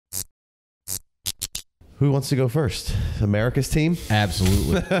Who wants to go first? America's team?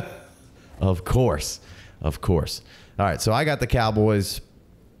 Absolutely. Of course. All right, so I got the Cowboys.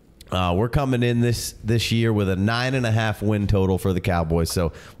 We're coming in this year with a 9.5 win total for the Cowboys.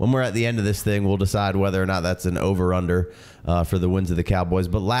 So when we're at the end of this thing, we'll decide whether or not that's an over-under for the wins of the Cowboys.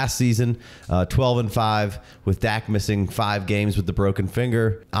 But last season, 12-5 with Dak missing 5 games with the broken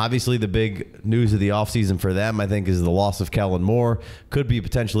finger. Obviously, the big news of the offseason for them, I think, is the loss of Kellen Moore. Could be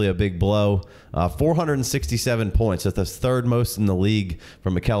potentially a big blow. 467 points. That's the third most in the league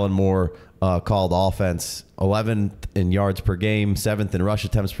from a Kellen Moore called offense. 11th in yards per game, 7th in rush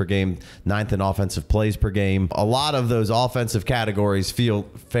attempts per game, 9th in offensive plays per game. A lot of those offensive categories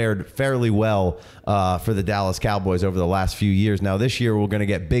fared fairly well for the Dallas Cowboys over the last few years. Now this year we're going to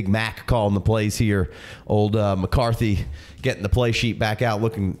get Big Mac calling the plays here. Old McCarthy getting the play sheet back out,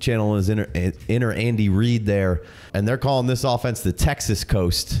 channeling his inner Andy Reid there. And they're calling this offense the Texas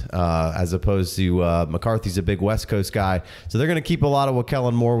Coast as opposed to McCarthy's a big West Coast guy. So they're going to keep a lot of what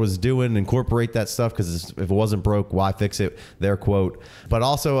Kellen Moore was doing, incorporate that stuff, because if it wasn't broke, why fix it? Their quote. But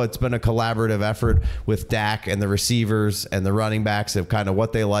also it's been a collaborative effort with Dak and the receivers and the running backs of kind of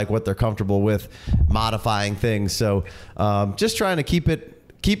what they like, what they're comfortable with, modifying things. So just trying to keep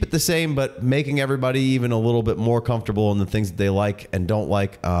it the same, but making everybody even a little bit more comfortable in the things that they like and don't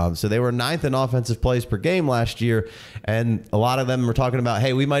like. So they were 9th in offensive plays per game last year, and a lot of them were talking about,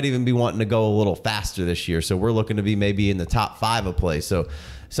 hey, we might even be wanting to go a little faster this year. So we're looking to be maybe in the top 5 of plays. So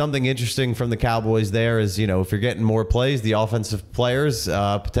something interesting from the Cowboys there is, if you're getting more plays, the offensive players,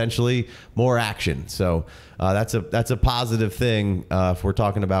 potentially more action. So that's a positive thing if we're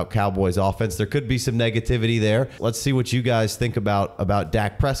talking about Cowboys offense. There could be some negativity there. Let's see what you guys think about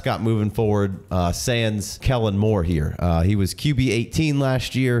Dak Prescott moving forward, sans Kellen Moore here. He was QB 18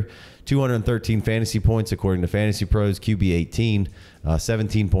 last year, 213 fantasy points according to Fantasy Pros, QB 18,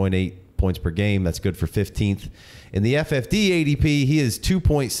 17.8 points per game. That's good for 15th. In the FFD ADP, he is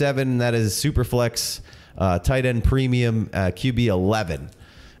 2.7. That is Superflex, tight end premium, QB 11.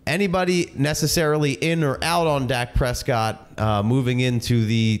 Anybody necessarily in or out on Dak Prescott moving into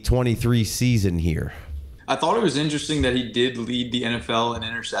the 23 season here? I thought it was interesting that he did lead the NFL in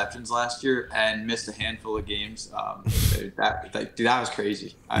interceptions last year and missed a handful of games. That was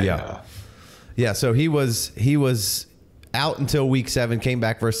crazy. Yeah. So he was out until week 7, came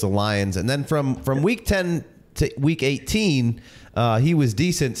back versus the Lions, and then from week 10 to week 18, he was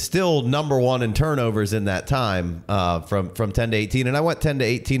decent, still number 1 in turnovers in that time from 10 to 18. And I went 10 to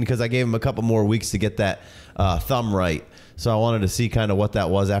 18 because I gave him a couple more weeks to get that thumb right. So I wanted to see kind of what that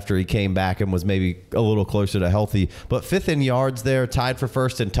was after he came back and was maybe a little closer to healthy. But 5th in yards there, tied for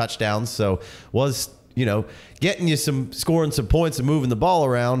 1st in touchdowns. So was getting you scoring some points and moving the ball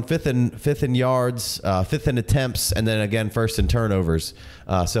around. 5th in yards, 5th in attempts, and then again 1st in turnovers.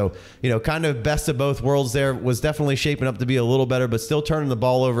 So kind of best of both worlds there. Was definitely shaping up to be a little better, but still turning the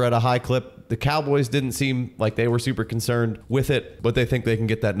ball over at a high clip. The Cowboys didn't seem like they were super concerned with it, but they think they can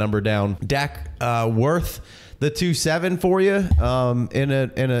get that number down. Dak worth the 2.7 for you in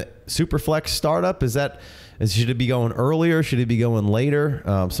a Superflex startup? Should it be going earlier? Should it be going later?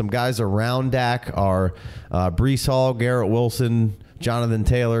 Some guys around Dak are Breece Hall, Garrett Wilson, Jonathan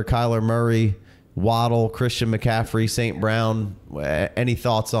Taylor, Kyler Murray, Waddle, Christian McCaffrey, St. Brown. Any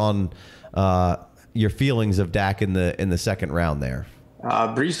thoughts on your feelings of Dak in the second round there?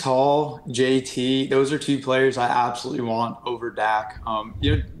 Breece Hall, JT, those are 2 players I absolutely want over Dak.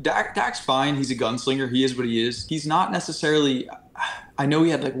 Dak's fine. He's a gunslinger. He is what he is. He's not necessarily. I know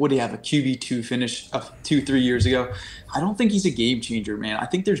he had a QB2 finish 2-3 years ago. I don't think he's a game changer, man. I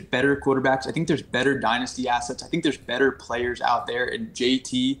think there's better quarterbacks. I think there's better dynasty assets. I think there's better players out there. And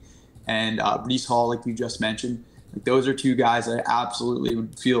JT and Breece Hall, like you just mentioned, those are 2 guys that I absolutely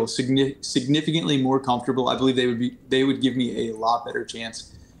would feel significantly more comfortable. I believe they would give me a lot better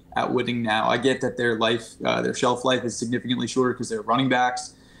chance at winning now. I get that their shelf life is significantly shorter because they're running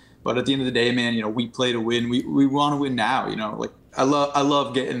backs. But at the end of the day, man, we play to win. We want to win now. I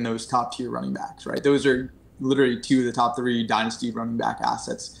love getting those top tier running backs, right? Those are literally 2 of the top 3 dynasty running back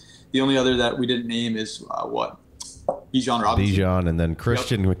assets. The only other that we didn't name is Bijan Robinson. Bijan, and then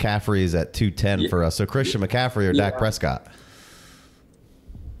Christian McCaffrey is at 210 for us. So Christian McCaffrey or Dak Prescott?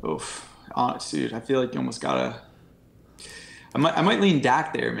 Oof, honest, dude. I feel like you almost gotta. I might lean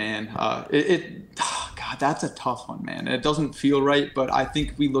Dak there, man. God, that's a tough one, man. It doesn't feel right, but I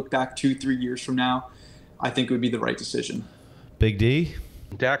think if we look back 2-3 years from now, I think it would be the right decision. Big D?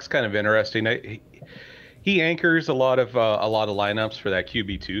 Dak's kind of interesting. He anchors a lot of lineups for that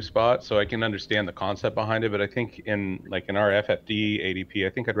QB2 spot, so I can understand the concept behind it. But I think in our FFD ADP, I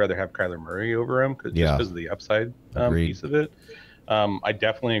think I'd rather have Kyler Murray over him just because of the upside piece of it. I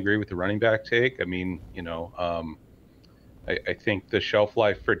definitely agree with the running back take. I mean, I think the shelf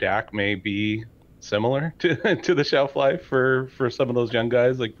life for Dak may be similar to the shelf life for some of those young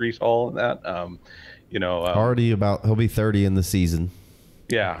guys like Breece Hall and that. Already he'll be 30 in the season.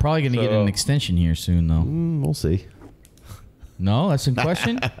 Yeah. Probably going to get an extension here soon, though. We'll see. No, that's in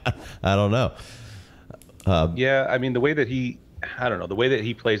question? I don't know. Yeah, I mean, the way that he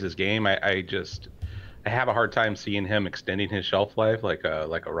plays his game, I have a hard time seeing him extending his shelf life like a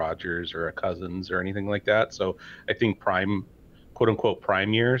Rodgers or a Cousins or anything like that. So I think quote unquote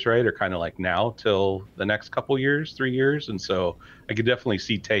prime years, right, are kind of like now till the next couple years, 3 years. And so I could definitely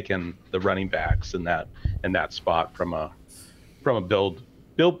see taking the running backs in that spot from a build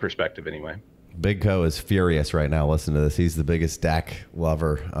perspective anyway. Big Co is furious right now. Listen to this. He's the biggest Dak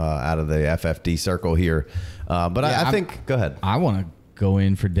lover out of the FFD circle here. But yeah, I think, go ahead. I want to go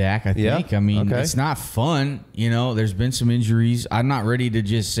in for Dak, I think. I mean, It's not fun. There's been some injuries. I'm not ready to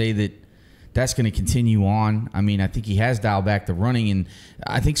just say that that's going to continue on. I mean, I think he has dialed back the running, and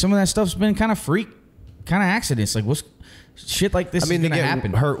I think some of that stuff's been kind of accidents. Like, what's shit like this is going to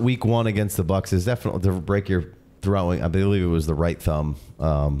happen? Hurt week 1 against the Bucs is definitely to break your throwing. I believe it was the right thumb.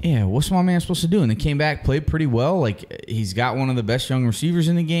 Yeah, what's my man supposed to do? And they came back, played pretty well. Like, he's got one of the best young receivers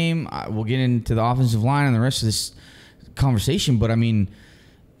in the game. We'll get into the offensive line and the rest of this conversation, but I mean,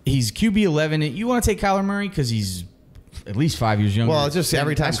 he's QB 11. You want to take Kyler Murray because he's at least 5 years younger. Well, it's just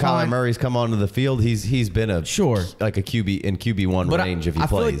every time Kyler Murray's come onto the field, he's been a QB in QB1 range if he plays.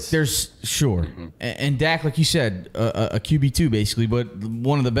 Feel like there's and Dak, like you said, a QB2 basically, but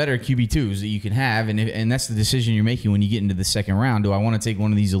one of the better QB2s that you can have, and that's the decision you're making when you get into the second round. Do I want to take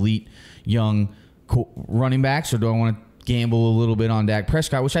one of these elite young running backs, or do I want to gamble a little bit on Dak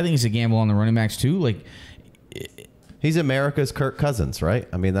Prescott, which I think is a gamble on the running backs too, like. He's America's Kirk Cousins, right?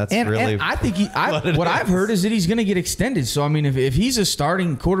 I mean, that's really. And I think what I've heard is that he's going to get extended. So I mean, if he's a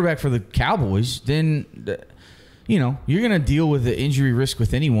starting quarterback for the Cowboys, then you're going to deal with the injury risk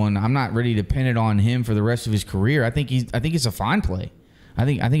with anyone. I'm not ready to pin it on him for the rest of his career. I think it's a fine play. I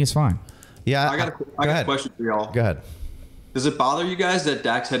think it's fine. Yeah, I got a question for y'all. Go ahead. Does it bother you guys that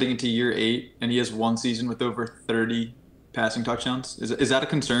Dak's heading into year 8 and he has one season with over 30 passing touchdowns? Is that a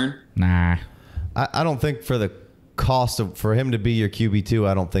concern? Nah, I don't think for the cost for him to be your QB2,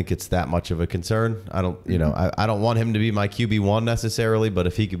 I don't think it's that much of a concern. I don't, I don't want him to be my QB1 necessarily, but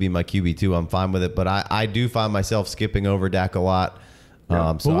if he could be my QB2, I'm fine with it. But I do find myself skipping over Dak a lot.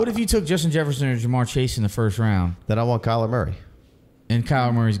 Yeah. So what if you took Justin Jefferson or Jamar Chase in the first round? Then I want Kyler Murray. And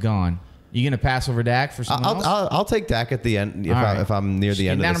Kyler Murray's gone. You going to pass over Dak for someone else? I'll take Dak at the end if I'm near the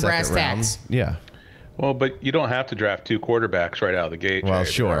end of the second round. Yeah. Well, but you don't have to draft 2 quarterbacks right out of the gate. Well,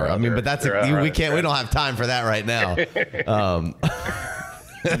 sure. I mean, but that's we don't have time for that right now.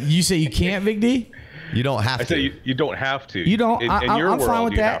 You say you can't, Big D? You don't have to. I say you don't have to. You don't. In your I'm world, fine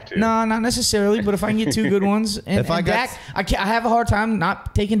with that. No, not necessarily. But if I can get 2 good ones, and Dak, I have a hard time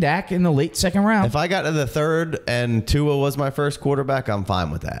not taking Dak in the late second round. If I got to the 3rd and Tua was my first quarterback, I'm fine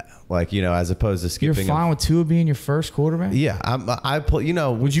with that. Like, as opposed to skipping. You're fine with Tua being your first quarterback? Yeah,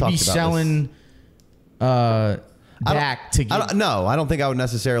 would you be selling Dak to get? No, I don't think I would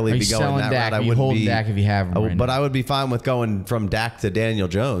necessarily be going that Dak, route. I wouldn't hold Dak if you have him. But I would be fine with going from Dak to Daniel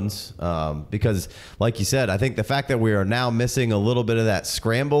Jones because, like you said, I think the fact that we are now missing a little bit of that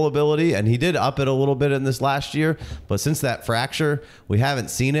scramble ability, and he did up it a little bit in this last year, but since that fracture, we haven't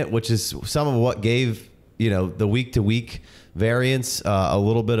seen it, which is some of what gave the week-to-week variance a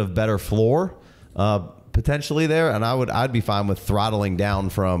little bit of better floor potentially there, and I'd be fine with throttling down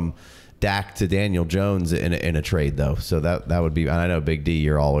from Dak to Daniel Jones in a trade, though. So that would be. And I know Big D,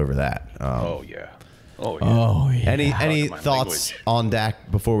 you're all over that. Oh yeah. Any thoughts on Dak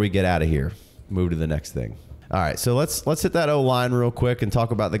before we get out of here? Move to the next thing. All right, so let's hit that O-line real quick and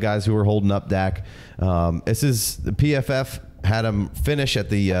talk about the guys who are holding up Dak. This is the PFF had him finish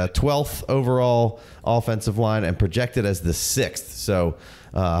at the 12th overall offensive line and projected as the 6th. So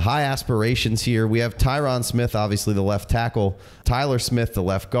high aspirations here. We have Tyron Smith, obviously the left tackle, Tyler Smith, the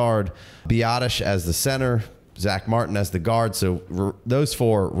left guard, Biotish as the center, Zach Martin as the guard. So those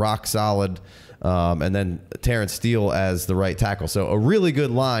 4 rock solid. And then Terrence Steele as the right tackle. So a really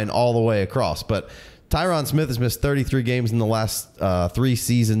good line all the way across. But Tyron Smith has missed 33 games in the last 3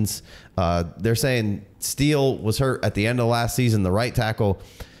 seasons. They're saying Steele was hurt at the end of last season, the right tackle.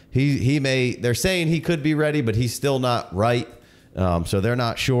 They're saying he could be ready, but he's still not right. So they're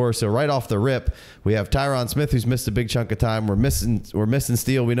not sure. So right off the rip, we have Tyron Smith, who's missed a big chunk of time. We're missing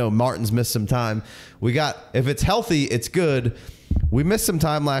Steele. We know Martin's missed some time. If it's healthy, it's good. We missed some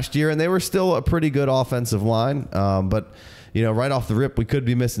time last year, and they were still a pretty good offensive line. But right off the rip, we could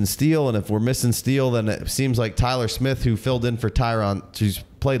be missing Steele. And if we're missing Steele, then it seems like Tyler Smith, who filled in for Tyron, who's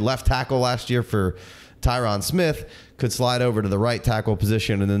played left tackle last year for Tyron Smith, could slide over to the right tackle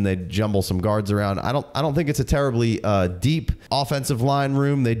position, and then they jumble some guards around. I don't think it's a terribly deep offensive line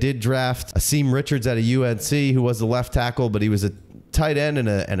room. They did draft Asim Richards out of UNC, who was the left tackle, but he was a tight end and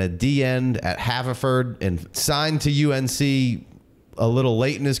a D end at Haverford, and signed to UNC a little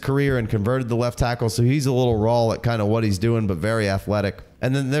late in his career and converted to left tackle. So he's a little raw at kind of what he's doing, but very athletic.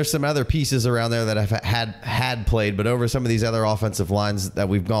 And then there's some other pieces around there that have had played, but over some of these other offensive lines that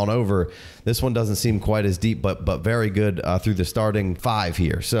we've gone over, this one doesn't seem quite as deep, but very good through the starting 5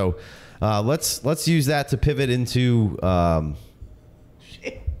 here. So let's use that to pivot into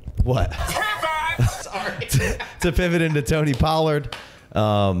what? Sorry. to pivot into Tony Pollard.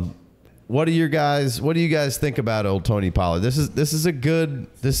 What do you guys think about old Tony Pollard? This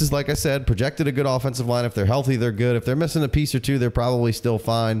is like I said, projected a good offensive line. If they're healthy, they're good. If they're missing a piece or two, they're probably still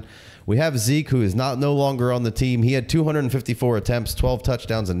fine. We have Zeke, who is no longer on the team. He had 254 attempts, 12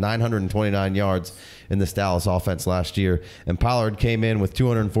 touchdowns, and 929 yards in this Dallas offense last year. And Pollard came in with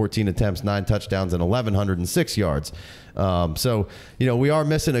 214 attempts, 9 touchdowns, and 1,106 yards. So, we are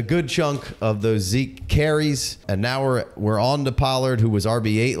missing a good chunk of those Zeke carries. And now we're on to Pollard, who was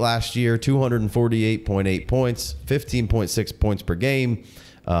RB8 last year, 248.8 points, 15.6 points per game.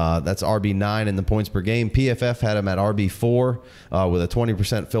 That's RB9 in the points per game. PFF had him at RB4 with a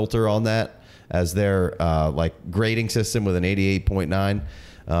 20% filter on that as their grading system with an 88.9.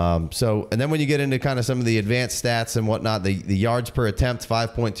 And then when you get into kind of some of the advanced stats and whatnot, the yards per attempt,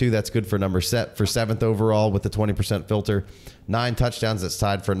 5.2, that's good for for 7th overall with the 20% filter. 9 touchdowns, that's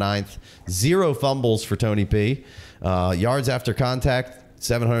tied for 9th. 0 fumbles for Tony P. Yards after contact,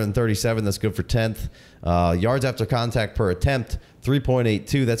 737, that's good for 10th. Yards after contact per attempt,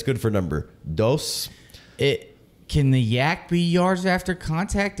 3.82, that's good for number 2. Can the yak be yards after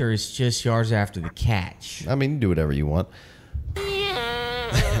contact, or is just yards after the catch? I mean, do whatever you want.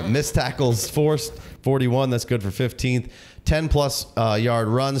 Missed tackles forced, 41. That's good for 15th. 10-plus yard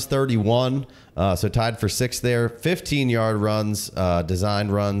runs, 31. So tied for 6th there. 15-yard runs,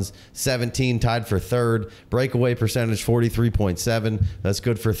 designed runs, 17. Tied for 3rd. Breakaway percentage, 43.7. That's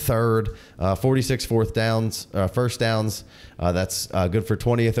good for 3rd. 46 first downs. That's good for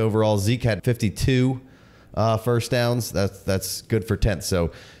 20th overall. Zeke had 52 first downs. That's good for 10th.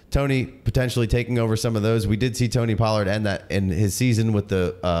 So Tony potentially taking over some of those. We did see Tony Pollard end that in his season with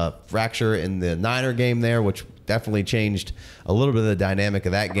the fracture in the Niner game there, which definitely changed a little bit of the dynamic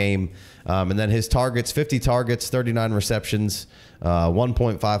of that game. And then his targets, 50 targets, 39 receptions,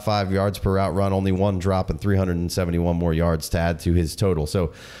 1.55 yards per route run, only 1 drop, and 371 more yards to add to his total.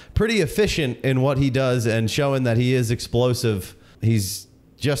 So pretty efficient in what he does and showing that he is explosive. He's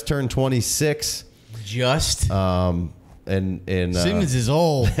just turned 26. And Simmons is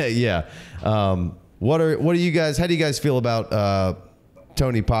old. Yeah. What do you guys? How do you guys feel about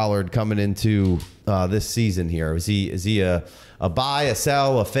Tony Pollard coming into this season here? Is he a buy, a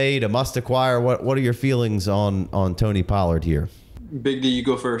sell, a fade, a must acquire? What are your feelings on Tony Pollard here? Big D, you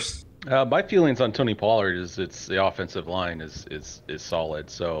go first. My feelings on Tony Pollard is the offensive line is solid.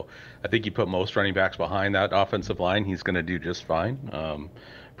 So I think you put most running backs behind that offensive line, he's going to do just fine.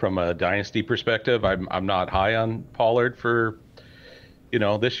 From a dynasty perspective, I'm not high on Pollard for,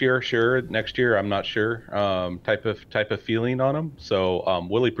 this year. Sure, next year I'm not sure. Type of feeling on him. So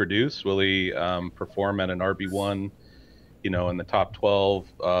will he produce? Will he perform at an RB1? In the top 12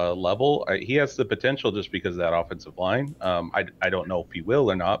 level? He has the potential just because of that offensive line. I don't know if he will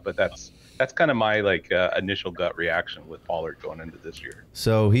or not, but that's kind of my initial gut reaction with Pollard going into this year.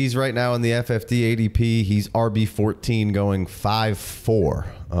 So he's right now in the FFD ADP. He's RB14 going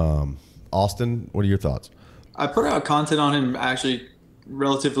 5.4. Austin, what are your thoughts? I put out content on him actually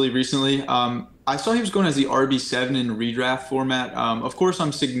relatively recently. I saw he was going as the RB7 in redraft format. Of course,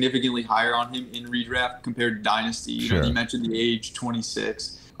 I'm significantly higher on him in redraft compared to Dynasty. You mentioned the age,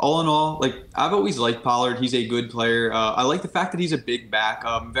 26. All in all, I've always liked Pollard. He's a good player. I like the fact that he's a big back.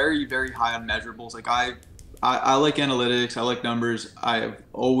 Very, very high on measurables. I like analytics. I like numbers. I have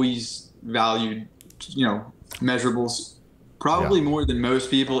always valued, measurables probably more than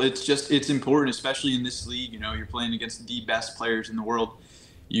most people. It's important, especially in this league. You're playing against the best players in the world.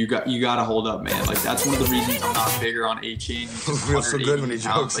 You got to hold up, man. That's one of the reasons I'm not bigger on A-Chain. Feels so good when he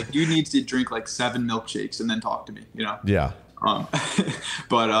jokes. Dude needs to drink 7 milkshakes and then talk to me. Yeah.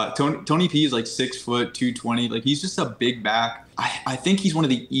 But Tony P is 6 foot, 220. He's just a big back. I think he's one of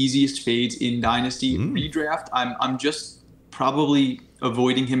the easiest fades in Dynasty redraft. I'm just probably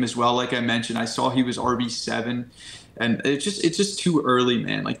avoiding him as well. Like I mentioned, I saw he was RB7. And it's just too early,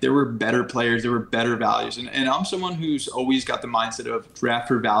 man. Like there were better players, there were better values. And I'm someone who's always got the mindset of draft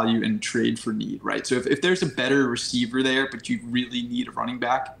for value and trade for need, right? So if there's a better receiver there, but you really need a running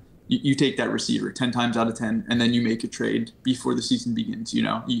back, you take that receiver 10 times out of 10, and then you make a trade before the season begins.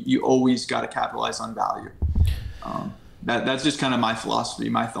 You always got to capitalize on value. That's just kind of my philosophy,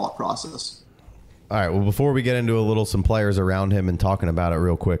 my thought process. All right. Well, before we get into some players around him and talking about it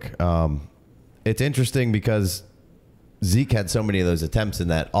real quick, it's interesting because Zeke had so many of those attempts in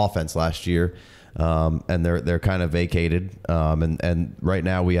that offense last year, and they're kind of vacated. And right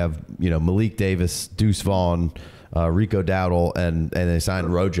now we have Malik Davis, Deuce Vaughn, Rico Dowdle, and they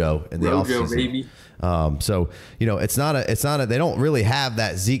signed Rojo in the offseason. Baby. So it's not a they don't really have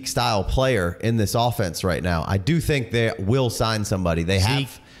that Zeke style player in this offense right now. I do think they will sign somebody. They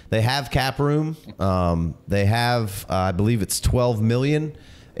have cap room. They have I believe it's $12 million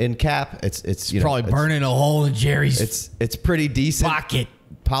in cap. It's probably burning a hole in Jerry's. It's pretty decent pocket.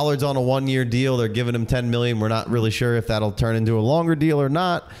 Pollard's on a 1-year deal. They're giving him $10 million. We're not really sure if that'll turn into a longer deal or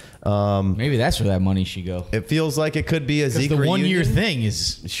not. Maybe that's where that money should go. It feels like it could be a Zeke reunion. The 1-year thing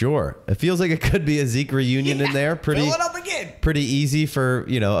is sure. It feels like it could be a Zeke reunion in there. Fill it up again. Pretty easy for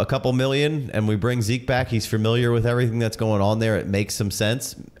a couple million, and we bring Zeke back. He's familiar with everything that's going on there. It makes some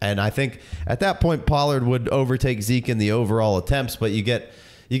sense, and I think at that point Pollard would overtake Zeke in the overall attempts. But you get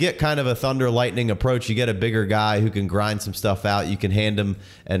kind of a thunder lightning approach. You get a bigger guy who can grind some stuff out. You can hand him,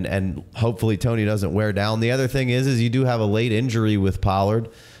 and hopefully Tony doesn't wear down. The other thing is you do have a late injury with Pollard.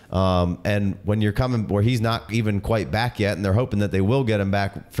 And when you're coming where he's not even quite back yet, and they're hoping that they will get him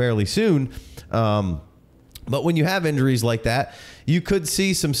back fairly soon. But when you have injuries like that, you could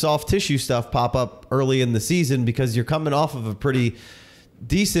see some soft tissue stuff pop up early in the season because you're coming off of a pretty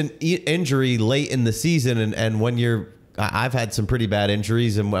decent injury late in the season. And when I've had some pretty bad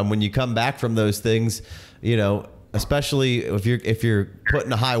injuries, and when you come back from those things, especially if you're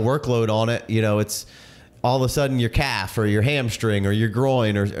putting a high workload on it, it's all of a sudden your calf or your hamstring or your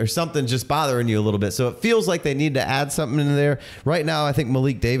groin or something just bothering you a little bit. So it feels like they need to add something in there. Right now, I think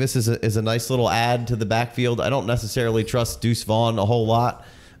Malik Davis is a nice little add to the backfield. I don't necessarily trust Deuce Vaughn a whole lot.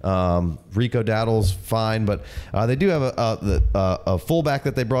 Rico Dowdle's fine, but they do have a fullback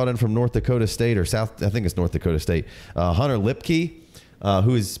that they brought in from North Dakota State or South. I think it's North Dakota State. Hunter Lipke,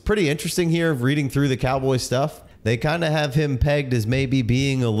 who is pretty interesting here. Reading through the Cowboys stuff, they kind of have him pegged as maybe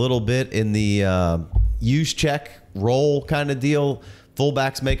being a little bit in the use check role kind of deal.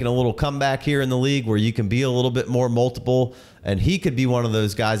 Fullback's making a little comeback here in the league where you can be a little bit more multiple, and he could be one of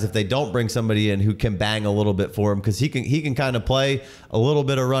those guys if they don't bring somebody in who can bang a little bit for him, because he can kind of play a little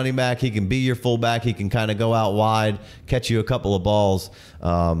bit of running back. He can be your fullback. He can kind of go out wide, catch you a couple of balls.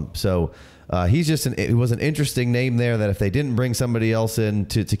 He's just it was an interesting name there that if they didn't bring somebody else in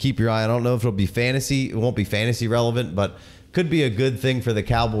to keep your eye, I don't know if it'll be fantasy. It won't be fantasy relevant, but could be a good thing for the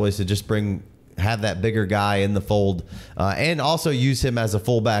Cowboys to just have that bigger guy in the fold, and also use him as a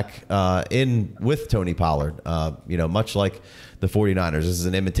fullback in with Tony Pollard. Much like the 49ers, this is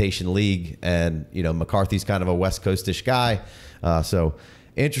an imitation league, and McCarthy's kind of a West Coast-ish guy, so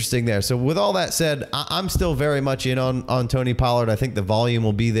interesting there. So with all that said, I'm still very much in on Tony Pollard. I think the volume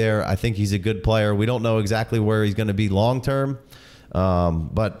will be there. I think he's a good player. We don't know exactly where he's going to be long term,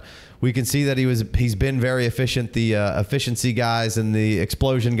 but we can see that he's been very efficient. The efficiency guys and the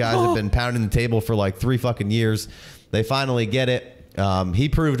explosion guys have been pounding the table for like 3 fucking years. They finally get it. He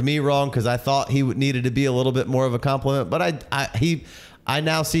proved me wrong because I thought he needed to be a little bit more of a compliment. But I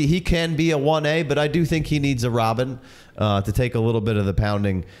now see he can be a 1A, but I do think he needs a Robin to take a little bit of the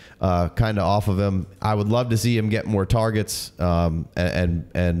pounding kind of off of him. I would love to see him get more targets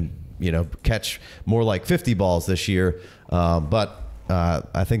and catch more like 50 balls this year. But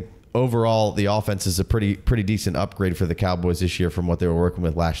I think overall, the offense is a pretty decent upgrade for the Cowboys this year from what they were working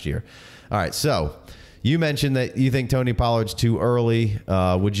with last year. All right, so you mentioned that you think Tony Pollard's too early.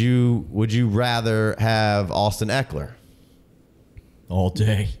 Would you rather have Austin Eckler? All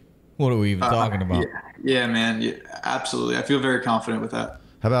day. What are we even talking about? Yeah, man. Yeah, absolutely. I feel very confident with that.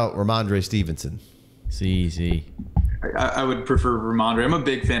 How about Ramondre Stevenson? CZ. I would prefer Ramondre. I'm a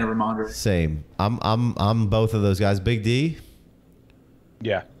big fan of Ramondre. Same. I'm both of those guys. Big D?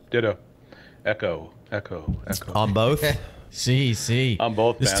 Yeah. Ditto. Echo. On both? See. On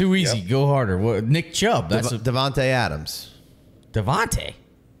both. It's too easy. Yep. Go harder. What? Nick Chubb. That's Devontae Adams. Devontae.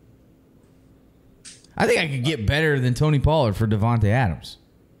 I think I could get better than Tony Pollard for Devontae Adams.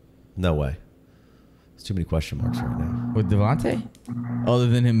 No way. There's too many question marks right now. With Devontae? Other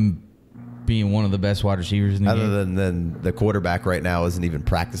than him being one of the best wide receivers in the game? Other than the quarterback right now isn't even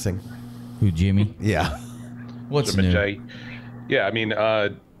practicing. Who, Jimmy? Yeah. What's new? Yeah, I mean,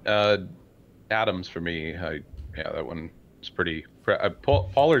 Adams for me. Yeah, that one is pretty.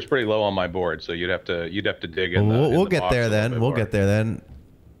 Pollard's pretty low on my board, so you'd have to dig in. We'll get there then. We'll get there then.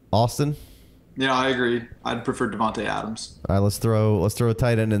 Austin. Yeah, I agree. I'd prefer Devontae Adams. All right, let's throw a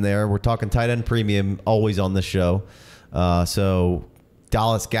tight end in there. We're talking tight end premium always on this show. So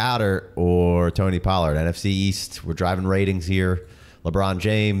Dallas Goedert or Tony Pollard, NFC East. We're driving ratings here. LeBron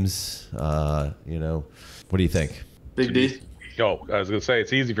James. What do you think? Big D. Oh, I was gonna say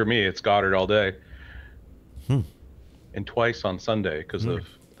it's easy for me. It's Goddard all day. And twice on Sunday because of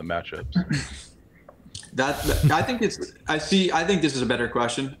the matchups. I think this is a better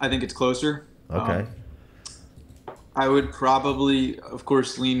question. I think it's closer. Okay. I would probably, of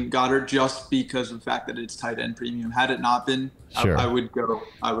course, lean Goddard just because of the fact that it's tight end premium. Had it not been, sure. I would go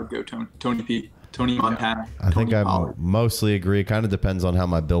Tony Montana. I think I mostly agree. Kind of depends on how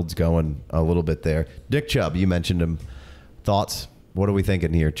my build's going a little bit there. Dick Chubb, you mentioned him. Thoughts? What are we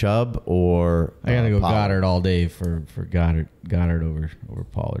thinking here? Chubb or I gotta go Pollard? Goddard all day for Goddard over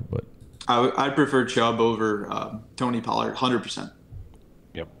Pollard, but I'd prefer Chubb over Tony Pollard 100%.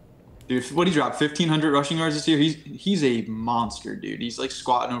 Yep. Dude, what he dropped 1,500 rushing yards this year. He's a monster, dude. He's like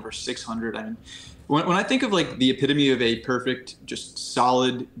squatting over 600. I mean, when I think of like the epitome of a perfect, just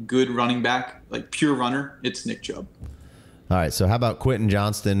solid, good running back, like pure runner, it's Nick Chubb. All right. So how about Quentin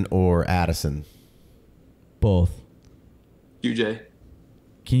Johnston or Addison? both. QJ.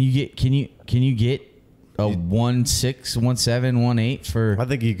 Can you get a 1.6, 1.7, 1.8 for? I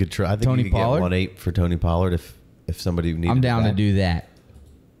think you could try. I think Tony you could Pollard? get 1.8 for Tony Pollard if somebody needed. I'm down to that. do that.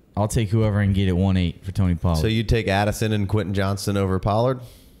 I'll take whoever and get it 1.8 for Tony Pollard. So you'd take Addison and Quentin Johnston over Pollard?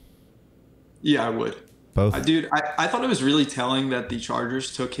 Yeah, I would. Both? I thought it was really telling that the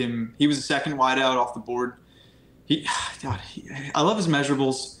Chargers took him. He was the second wideout off the board. I love his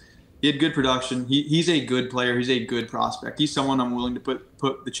measurables. He had good production. He's a good player. He's a good prospect. He's someone I'm willing to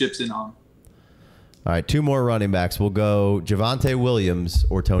put the chips in on. All right, two more running backs. We'll go Javonte Williams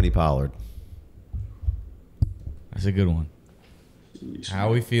or Tony Pollard. That's a good one. Jeez. How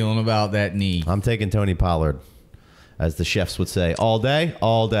are we feeling about that knee? I'm taking Tony Pollard, as the chefs would say. All day,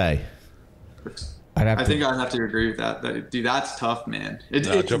 all day. I think I'd have to agree with that. Dude, that's tough, man. It's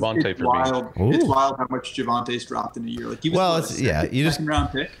Javonte for wild. me. It's wild how much Javonte's dropped in a year. Like he was you just second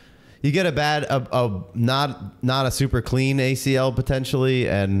round pick. You get not a super clean ACL potentially,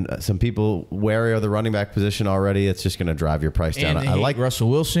 and some people wary of the running back position already. It's just going to drive your price down. And I like Russell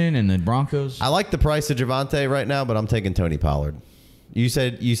Wilson and the Broncos. I like the price of Javonte right now, but I'm taking Tony Pollard. You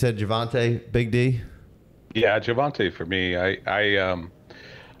said Javonte, Big D? Yeah, Javonte for me.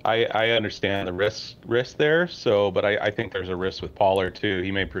 I understand the risk there. So, but I think there's a risk with Pollard too.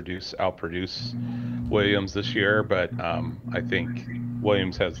 He may outproduce Williams this year, but I think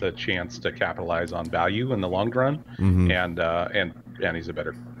Williams has the chance to capitalize on value in the long run, and he's a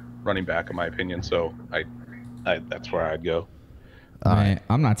better running back in my opinion. So I that's where I'd go.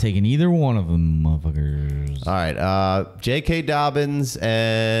 I'm not taking either one of them, motherfuckers. All right, J.K. Dobbins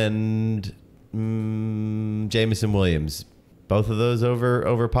and Jameson Williams. Both of those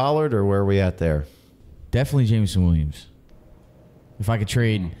over Pollard, or where are we at there? Definitely Jameson Williams. If I could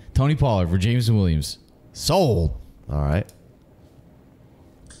trade Tony Pollard for Jameson Williams, sold. All right.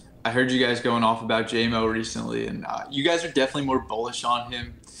 I heard you guys going off about J-Mo recently, and you guys are definitely more bullish on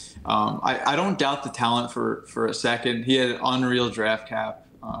him. I don't doubt the talent for a second. He had an unreal draft cap.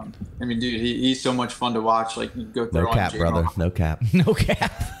 I mean, dude, he's so much fun to watch. Like, you go through No cap, brother. No cap. No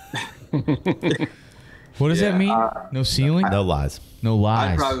cap. What does that mean? No ceiling? No lies. No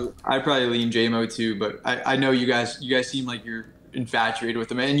lies. I'd probably lean J-Mo too, but I know you guys seem like you're infatuated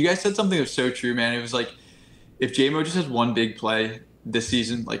with him. And you guys said something that was so true, man. It was like, if J-Mo just has one big play this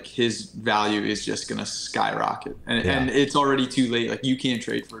season, like his value is just going to skyrocket. And it's already too late. Like, you can't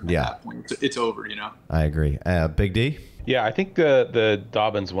trade for him at that point. It's over, you know? I agree. Big D? Yeah, I think the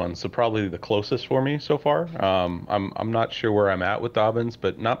Dobbins one's so probably the closest for me so far. I'm not sure where I'm at with Dobbins,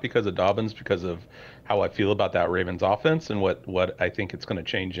 but not because of Dobbins, because of how I feel about that Ravens offense and what I think it's going to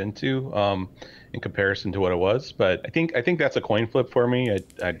change into in comparison to what it was. But I think that's a coin flip for me.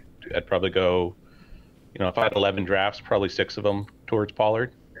 I'd probably go, if I had 11 drafts, probably 6 of them towards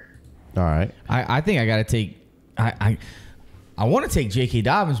Pollard. All right. I think I got to take I want to take J.K.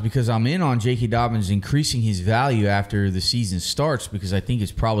 Dobbins because I'm in on J.K. Dobbins increasing his value after the season starts, because I think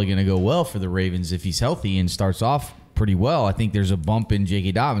it's probably going to go well for the Ravens if he's healthy and starts off pretty well. I think there's a bump in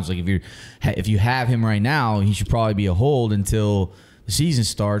J.K. Dobbins. Like, if you have him right now, he should probably be a hold until the season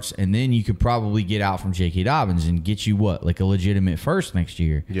starts, and then you could probably get out from J.K. Dobbins and get you like a legitimate first next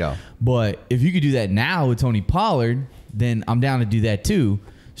year. Yeah. But if you could do that now with Tony Pollard, then I'm down to do that too.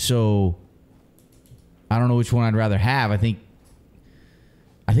 So I don't know which one I'd rather have. I think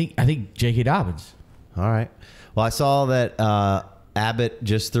think J.K. Dobbins. All right. Well, I saw that Abbott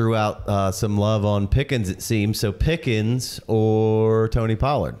just threw out some love on Pickens, it seems. So Pickens or Tony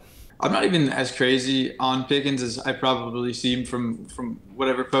Pollard? I'm not even as crazy on Pickens as I probably see from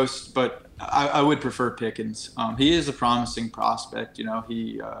whatever post, but I would prefer Pickens. He is a promising prospect. You know,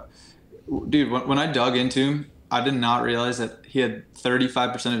 dude, when I dug into him, I did not realize that he had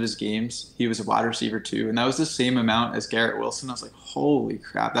 35% of his games he was a wide receiver too, and that was the same amount as Garrett Wilson. I was like, holy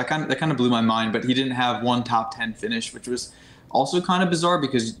crap, that kind of blew my mind. But he didn't have one top 10 finish, which was also kind of bizarre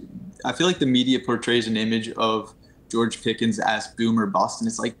because I feel like the media portrays an image of George Pickens as boom or bust, and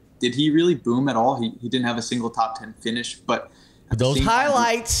it's like, did he really boom at all? He didn't have a single top 10 finish, but those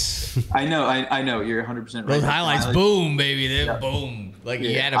highlights. I know. You're 100% right. Those highlights, boom, baby, they boom. Like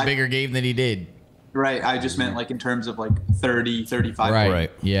he had a bigger game than he did. Right. I just meant like in terms of like 30, 35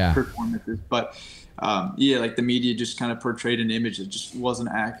 right. Yeah. performances. But like the media just kind of portrayed an image that just wasn't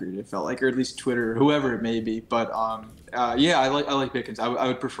accurate. It felt like, or at least Twitter, or whoever it may be. But I like Pickens. I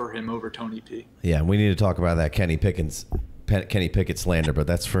would prefer him over Tony P. Yeah, we need to talk about that Kenny Pickett slander, but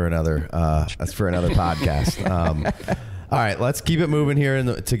that's for another podcast. All right, let's keep it moving here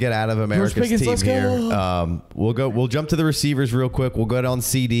to get out of America's team here. We'll jump to the receivers real quick. We'll go down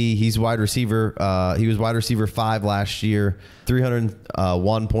CeeDee. He's wide receiver. He was wide receiver 5 last year.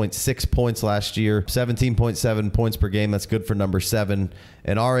 301.6 points last year. 17.7 points per game. That's good for number 7.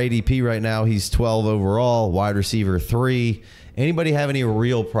 And our ADP right now, he's 12 overall. Wide receiver 3. Anybody have any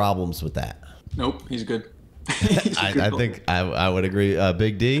real problems with that? Nope, he's good. I think I would agree.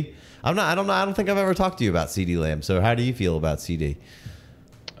 Big D. I don't think I've ever talked to you about CeeDee Lamb. So how do you feel about CeeDee?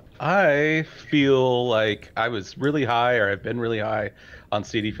 I feel like I was really high, or I've been really high on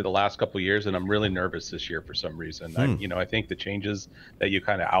CeeDee for the last couple of years, and I'm really nervous this year for some reason. I think the changes that you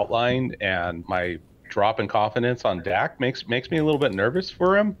kind of outlined and my drop in confidence on Dak makes me a little bit nervous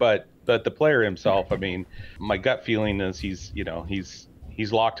for him. But the player himself, I mean, my gut feeling is he's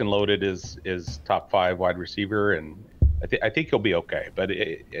locked and loaded as top 5 wide receiver, and I think he'll be okay. But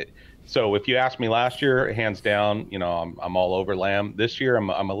so if you asked me last year, hands down, I'm all over Lamb. This year, I'm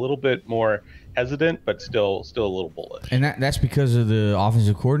a little bit more hesitant, but still a little bullish. And that's because of the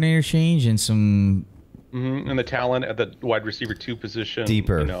offensive coordinator change and some. And the talent at the wide receiver 2 position,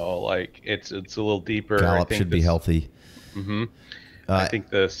 deeper. It's a little deeper. Gallup should be healthy. Mm-hmm. I think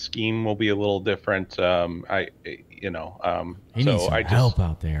the scheme will be a little different. He needs some help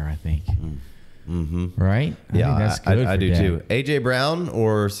out there, I think. Mm-hmm. Right? Yeah, that's good. I do too. AJ Brown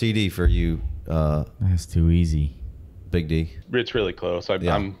or CeeDee for you? That's too easy. Big D. It's really close.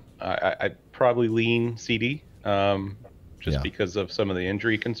 I probably lean CeeDee, because of some of the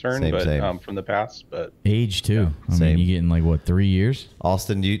injury concern, same. From the past. But age too. I mean, you getting 3 years?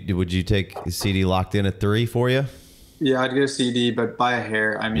 Austin, would you take CeeDee locked in at 3 for you? Yeah, I'd go CeeDee, but by a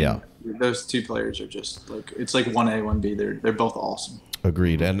hair. I mean, those 2 players are just it's like 1A, 1B. They're both awesome.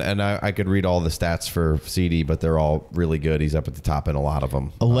 Agreed. And I could read all the stats for CeeDee, but they're all really good. He's up at the top in a lot of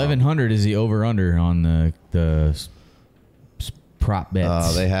them. 1,100 is the over-under on the prop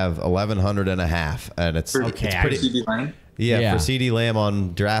bets. They have 1,100.5, and it's pretty. CeeDee Lamb? Yeah, for CeeDee Lamb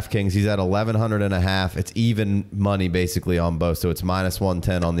on DraftKings, he's at 1,100.5. It's even money basically on both, so it's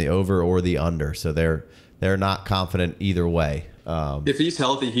 -110 on the over or the under. So they're not confident either way. If he's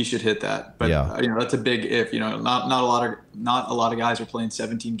healthy, he should hit that. But that's a big if. Not a lot of guys are playing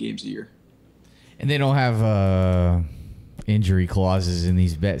 17 games a year. And they don't have injury clauses in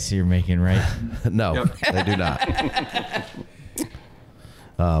these bets you're making, right? No, they do not.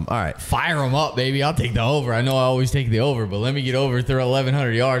 All right. Fire them up, baby. I'll take the over. I know I always take the over, but let me get over through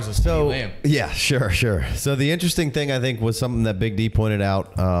 1,100 yards with CeeDee Lamb. Yeah, sure. So the interesting thing, I think, was something that Big D pointed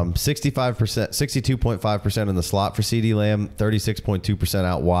out. 62.5% in the slot for CeeDee Lamb, 36.2%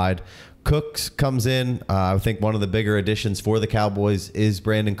 out wide. Cooks comes in. I think one of the bigger additions for the Cowboys is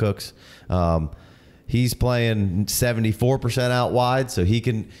Brandon Cooks. He's playing 74% out wide, so he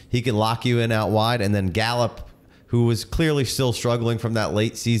can lock you in out wide. And then Gallup, who was clearly still struggling from that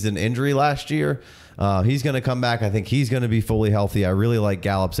late season injury last year. He's going to come back. I think he's going to be fully healthy. I really like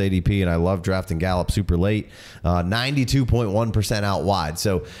Gallup's ADP, and I love drafting Gallup super late. 92.1% out wide.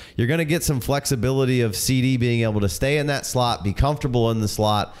 So you're going to get some flexibility of CeeDee being able to stay in that slot, be comfortable in the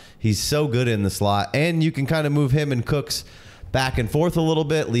slot. He's so good in the slot. And you can kind of move him and Cooks back and forth a little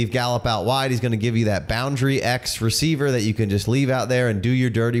bit, leave Gallup out wide. He's going to give you that boundary X receiver that you can just leave out there and do your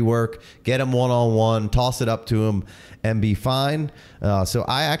dirty work, get him one-on-one, toss it up to him, and be fine. So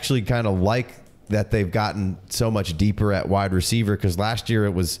I actually kind of like that they've gotten so much deeper at wide receiver, because last year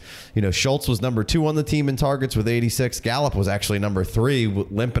it was, Schultz was number 2 on the team in targets with 86. Gallup was actually number 3,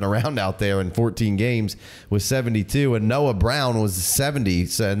 limping around out there in 14 games with 72, and Noah Brown was 70.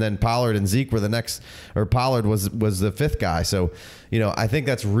 So, and then Pollard and Zeke were the next, or Pollard was the 5th guy. So, I think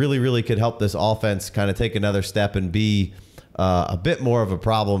that's really could help this offense kind of take another step and be a bit more of a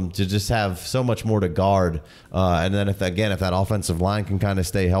problem, to just have so much more to guard. And then if that offensive line can kind of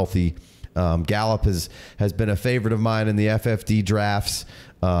stay healthy. Gallup has been a favorite of mine in the FFD drafts,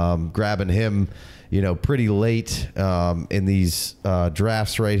 grabbing him, pretty late in these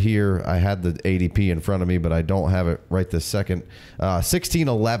drafts right here. I had the ADP in front of me, but I don't have it right this second.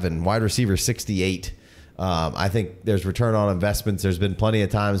 16-11, wide receiver 68. I think there's return on investments. There's been plenty of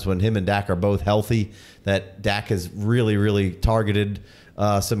times when him and Dak are both healthy that Dak has really targeted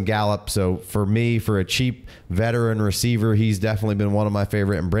some Gallup. So for me, for a cheap veteran receiver, he's definitely been one of my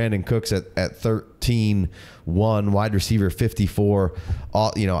favorite. And Brandon Cooks at 13-1, wide receiver 54.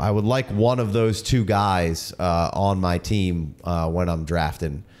 I would like one of those 2 guys on my team when I'm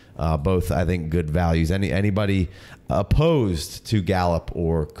drafting. Both, I think, good values. Anybody opposed to Gallup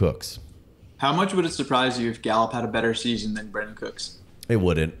or Cooks? How much would it surprise you if Gallup had a better season than Brandon Cooks? It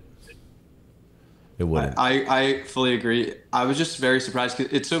wouldn't. It wouldn't. I fully agree. I was just very surprised. 'Cause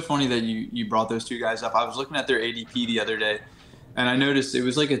it's so funny that you brought those 2 guys up. I was looking at their ADP the other day, and I noticed it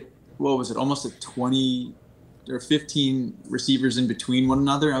was like almost a 20 or 15 receivers in between one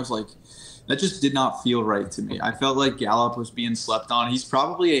another. I was like, that just did not feel right to me. I felt like Gallup was being slept on. He's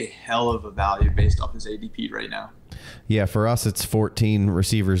probably a hell of a value based off his ADP right now. Yeah, for us it's 14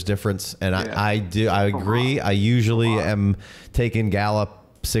 receivers difference, and yeah. I agree. I usually am taking Gallup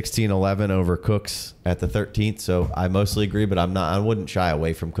 16-11 over Cooks at the 13th, so I mostly agree. But I wouldn't shy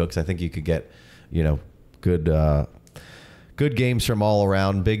away from Cooks. I think you could get, good games from all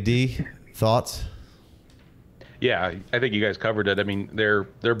around. Big D, thoughts? Yeah, I think you guys covered it. I mean,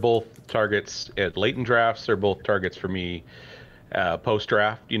 they're both targets at late in drafts. They're both targets for me post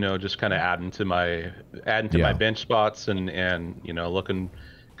draft. Just kind of adding to my bench spots and looking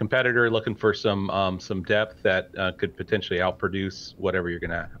competitor, looking for some depth that could potentially outproduce whatever you're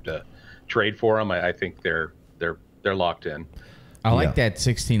gonna have to trade for them. I think they're locked in. I like that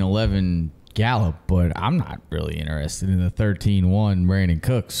 16-11 Gallup, but I'm not really interested in the 13-1 Brandon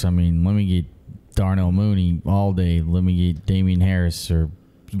Cooks. I mean, let me get Darnell Mooney all day. Let me get Damian Harris or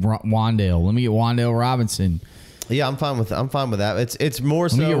Wan'Dale. Let me get Wan'Dale Robinson. Yeah, I'm fine with that. It's more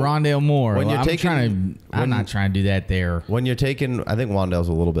so. Let me get Rondale Moore. When you're I'm not trying to do that there. When you're taking, I think Wan'Dale's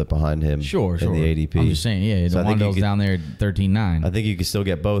a little bit behind him. Sure. In the ADP. I'm just saying, yeah, so Wan'Dale's down there at 13-9. I think you can still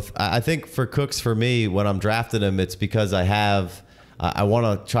get both. I think for Cooks, for me, when I'm drafting him, it's because I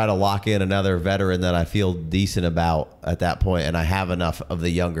want to try to lock in another veteran that I feel decent about at that point, and I have enough of the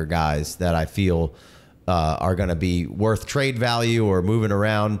younger guys that I feel are going to be worth trade value or moving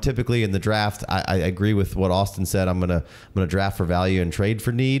around. Typically in the draft, I agree with what Austin said. I'm gonna draft for value and trade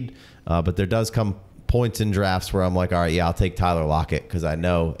for need. But there does come points in drafts where I'm like, all right, yeah, I'll take Tyler Lockett because I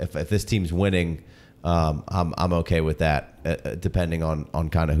know if this team's winning, I'm okay with that, depending on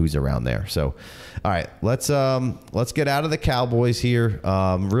kind of who's around there. So, all right, let's get out of the Cowboys here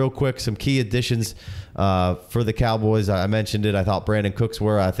real quick. Some key additions for the Cowboys. I mentioned it. I thought Brandon Cooks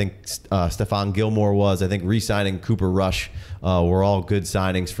were. I think Stephon Gilmore was. I think re-signing Cooper Rush were all good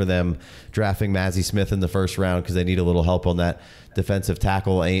signings for them. Drafting Mazi Smith in the first round because they need a little help on that defensive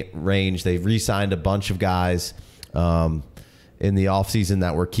tackle range. They re-signed a bunch of guys in the offseason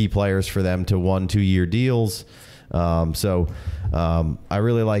that were key players for them to 1-2 year deals. So I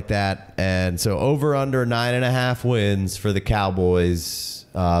really like that. And so over under 9.5 wins for the Cowboys.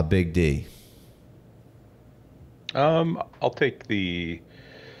 Big D. I'll take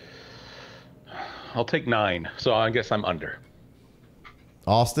 9. So I guess I'm under.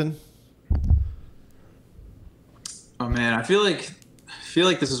 Austin? Oh man, I feel like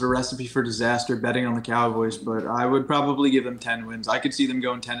this is a recipe for disaster betting on the Cowboys, but I would probably give them 10 wins. I could see them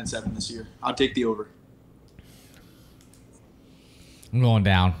going 10-7 this year. I'll take the over. I'm going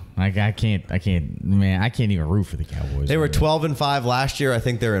down. I can't even root for the Cowboys. They were 12-5 last year. I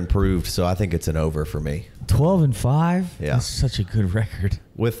think they're improved, so I think it's an over for me. 12-5? Yeah. That's such a good record.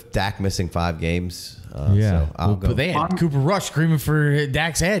 With Dak missing 5 games. Yeah. So I'll go. But they had Cooper Rush screaming for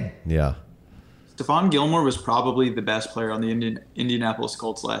Dak's head. Yeah. Stephon Gilmore was probably the best player on the Indianapolis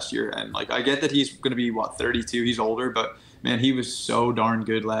Colts last year. And, I get that he's going to be, 32? He's older, but, man, he was so darn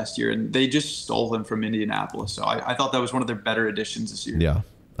good last year. And they just stole him from Indianapolis. So I thought that was one of their better additions this year. Yeah,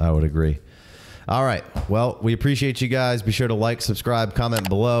 I would agree. All right. Well, we appreciate you guys. Be sure to like, subscribe, comment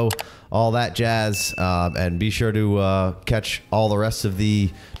below, all that jazz. And be sure to catch all the rest of the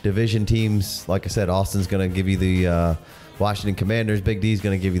division teams. Like I said, Austin's going to give you the Washington Commanders. Big D's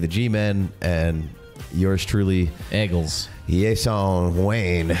going to give you the G-Men. And yours truly, Eagles. Yason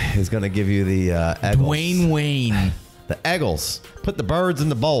Wayne, is going to give you the Eagles. Dwayne Wayne. The Eagles. Put the birds in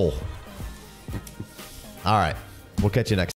the bowl. All right. We'll catch you next time.